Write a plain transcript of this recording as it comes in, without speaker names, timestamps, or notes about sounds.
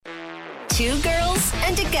Two girls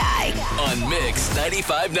and a guy. On Mix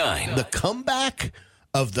 95.9. The comeback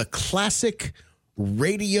of the classic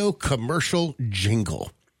radio commercial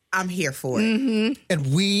jingle. I'm here for it. Mm-hmm.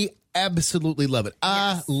 And we absolutely love it.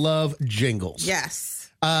 I love jingles. Yes.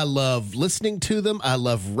 I love listening to them. I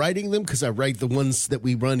love writing them because I write the ones that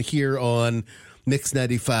we run here on Mix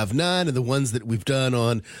 95.9 and the ones that we've done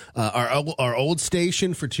on our old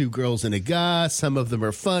station for Two Girls and a Guy. Some of them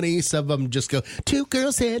are funny. Some of them just go, Two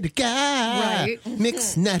Girls and a Guy. Right.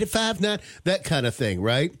 Mix 95.9. That kind of thing,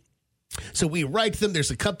 right? So we write them. There's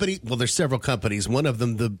a company. Well, there's several companies. One of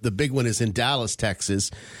them, the big one, is in Dallas, Texas.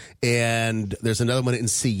 And there's another one in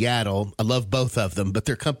Seattle. I love both of them. But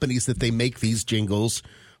they're companies that they make these jingles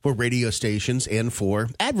for radio stations and for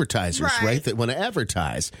advertisers, right? That want to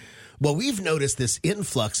advertise. Well, we've noticed this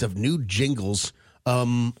influx of new jingles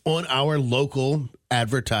on our local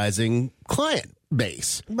advertising client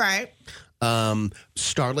base. Right.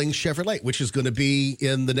 Starling Chevrolet, which is going to be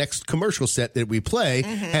in the next commercial set that we play,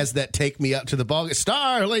 has that "Take Me Out to the Ball."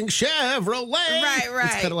 Starling Chevrolet. Right.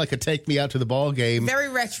 It's kind of like a "Take Me Out to the Ball" game. Very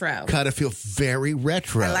retro. Kind of feel very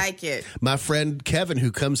retro. I like it. My friend Kevin,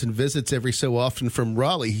 who comes and visits every so often from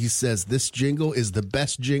Raleigh, he says this jingle is the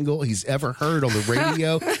best jingle he's ever heard on the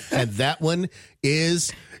radio, and that one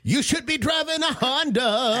is "You Should Be Driving a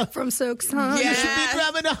Honda." From Stokes Honda. You should be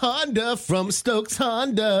driving a Honda from Stokes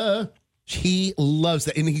Honda. He loves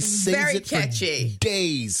that, and he sings Very it catchy. for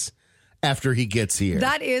days after he gets here.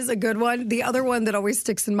 That is a good one. The other one that always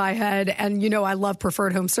sticks in my head, and you know I love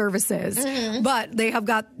Preferred Home Services, but they have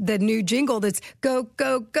got the new jingle that's "Go,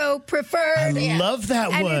 go, go, Preferred." I love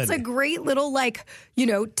that and one. it's a great little, like, you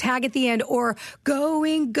know, tag at the end, or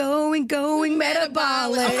going,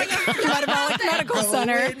 metabolic. Metabolic Medical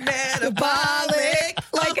Center. Metabolic.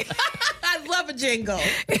 Like, I love a jingle.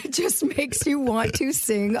 it just makes you want to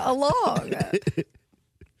sing along.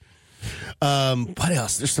 What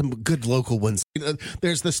else? There's some good local ones. You know,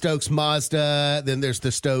 there's the Stokes Mazda. Then there's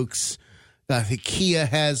the Stokes. I think Kia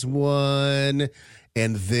has one.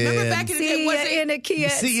 And then Remember back in the day, was it? in a Kia.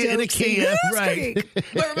 See you in a Kia, right?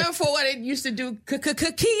 But remember for what it used to do,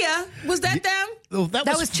 Kia? Was that them? Oh, That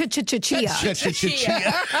was Chia. Chia.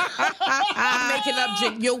 I'm making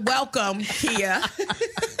up. You're welcome, Kia.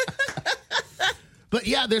 But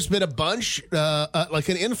yeah, there's been a bunch, like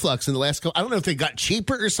an influx in the last couple. I don't know if they got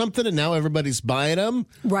cheaper or something, and now everybody's buying them.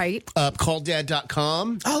 Right.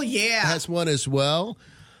 CallDad.com. Oh, yeah. Has one as well.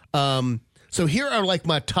 So here are like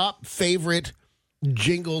my top favorite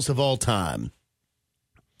jingles of all time.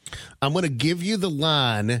 I'm going to give you the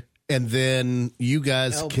line, and then you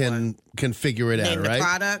guys can figure it out, right? Name the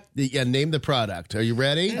product? Yeah, name the product. Are you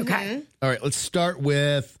ready? Okay. All right, let's start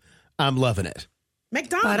with "I'm Loving It."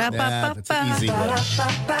 McDonald's. Yeah, that's an easy one.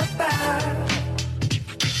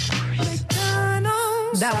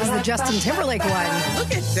 That was the Justin Timberlake one.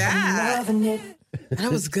 Look at that. That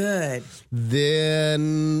was good.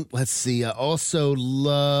 Then, let's see. I also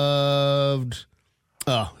loved...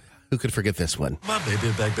 Oh, who could forget this one? My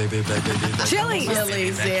baby back, baby back, baby back. Chili's, yeah.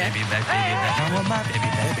 Baby back, baby back. I want my baby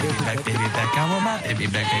back, baby back, baby back. I want my baby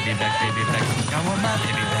back, baby back, baby back. I want my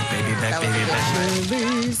baby back, baby back, baby back.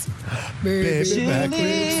 Chili's, Baby back ribs.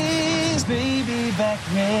 Chili's, baby back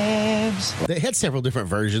ribs. They had several different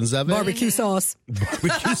versions of it. barbecue sauce.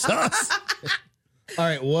 Barbecue sauce. All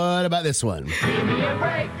right, what about this one?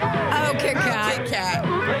 Oh, Kit Kat. Kit Kat.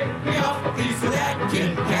 Break me off a piece of that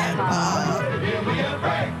Kit Kat. Give me a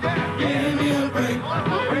break. Give me a break.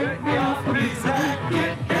 Break me off a piece of that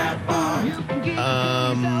Kit Kat bar.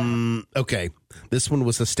 Okay. This one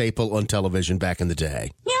was a staple on television back in the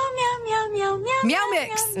day. Meow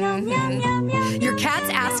Mix. Your cats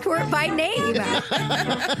ask for it by name.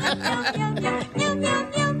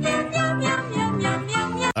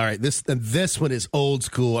 All right, this one is old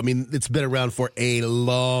school. I mean, it's been around for a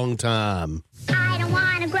long time. I don't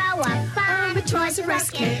want to grow up. I'm a Toys R Us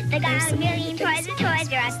kid. They got a million toys at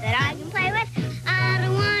Toys R Us that I can play with. I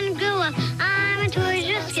don't want to grow up. I'm a Toys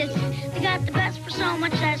R Us kid. They got the best for so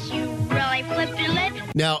much less. You really flip your lid.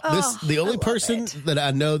 Now, the only person that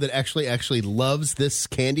I know that actually loves this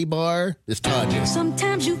candy bar is Tanya.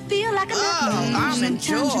 Sometimes you feel like a nut. Almond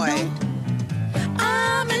Joy.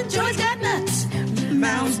 Almond Joy's got nuts.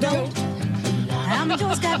 Mounds don't. Almond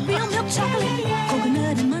Joy's got real milk chocolate,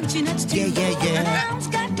 coconut and munchy nuts too. Yeah. Mounds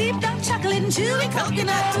got deep dark chocolate and chewy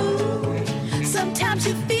coconut too. Sometimes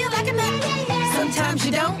you feel like a nut. Sometimes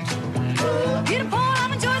you don't. Peter Paul,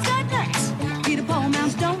 Almond Joy's got nuts. Peter Paul,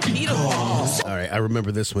 Mounds don't. Peter Paul. All right, I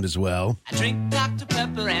remember this one as well. I drink Dr.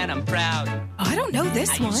 Pepper and I'm proud. I don't know this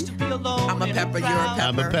I used to one. be alone. I'm a pepper, you're a pepper.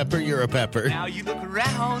 I'm a pepper, you're a pepper. Now you look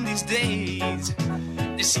around these days.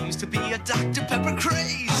 There seems to be a Dr. Pepper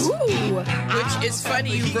craze. Ooh. Which is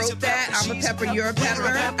funny. You wrote that. I'm a pepper, you're a pepper.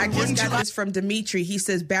 I just got this from Dimitri. He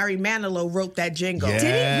says Barry Manilow wrote that jingle. Yes.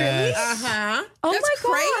 Did he really? Uh-huh. Oh, That's my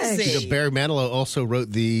gosh. crazy. You know, Barry Manilow also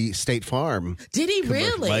wrote the State Farm. Did he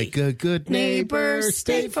really? Like a good neighbor,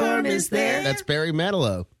 State Farm is there. That's Barry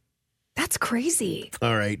Manilow. That's crazy.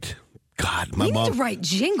 All right. God, my You mom. need to write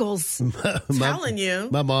jingles. Telling you.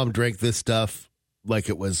 My mom drank this stuff like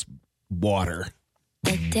it was water.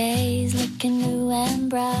 The day's looking new and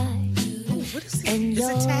bright. What is it? And Is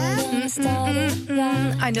it Tab? started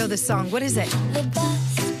right. I know this song. What is it? The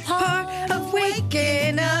best Part of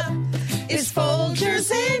waking up Is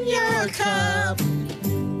Folgers in your cup?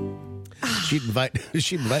 She'd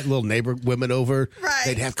invite little neighbor women over. Right.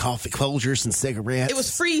 They'd have coffee, Folgers, and cigarettes. It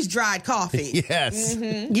was freeze-dried coffee. Yes.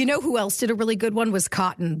 You know who else did a really good one? Was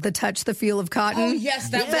Cotton. The Touch, the Feel of Cotton. Oh, yes,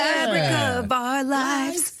 that was Fabric of our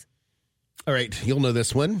lives. All right, you'll know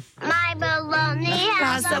this one. My baloney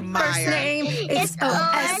has Has a a first name. It's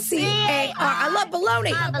O-S-C-A-R. I love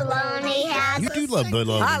baloney. My baloney has You do love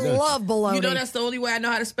bologna. I love baloney. You know that's the only way I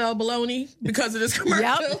know how to spell baloney because of this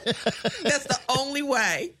commercial. That's the only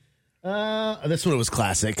way. This one was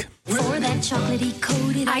classic. for that chocolatey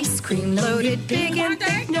coated Ice cream loaded big and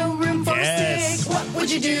thick, no room for Yes. stick. What would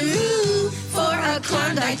you do for a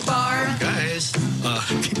Klondike bar? Guys,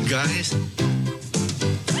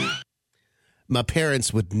 My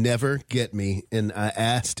parents would never get me, and I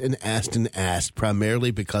asked and asked and asked, primarily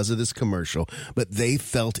because of this commercial, but they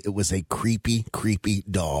felt it was a creepy, creepy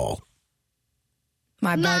doll.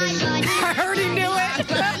 My buddy. I already knew it.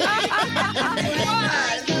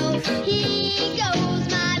 He goes,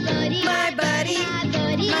 my buddy, My buddy,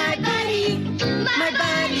 my buddy, my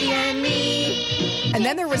buddy and me. And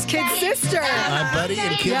then there was Kid Sister. My buddy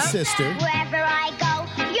and kid Yep. sister. Wherever I go,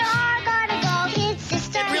 you're gonna go, kid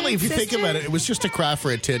sister. Really, if you think about it, it was just a cry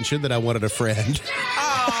for attention that I wanted a friend.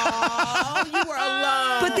 Oh, you were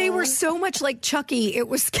alone. But they were so much like Chucky, it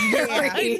was scary.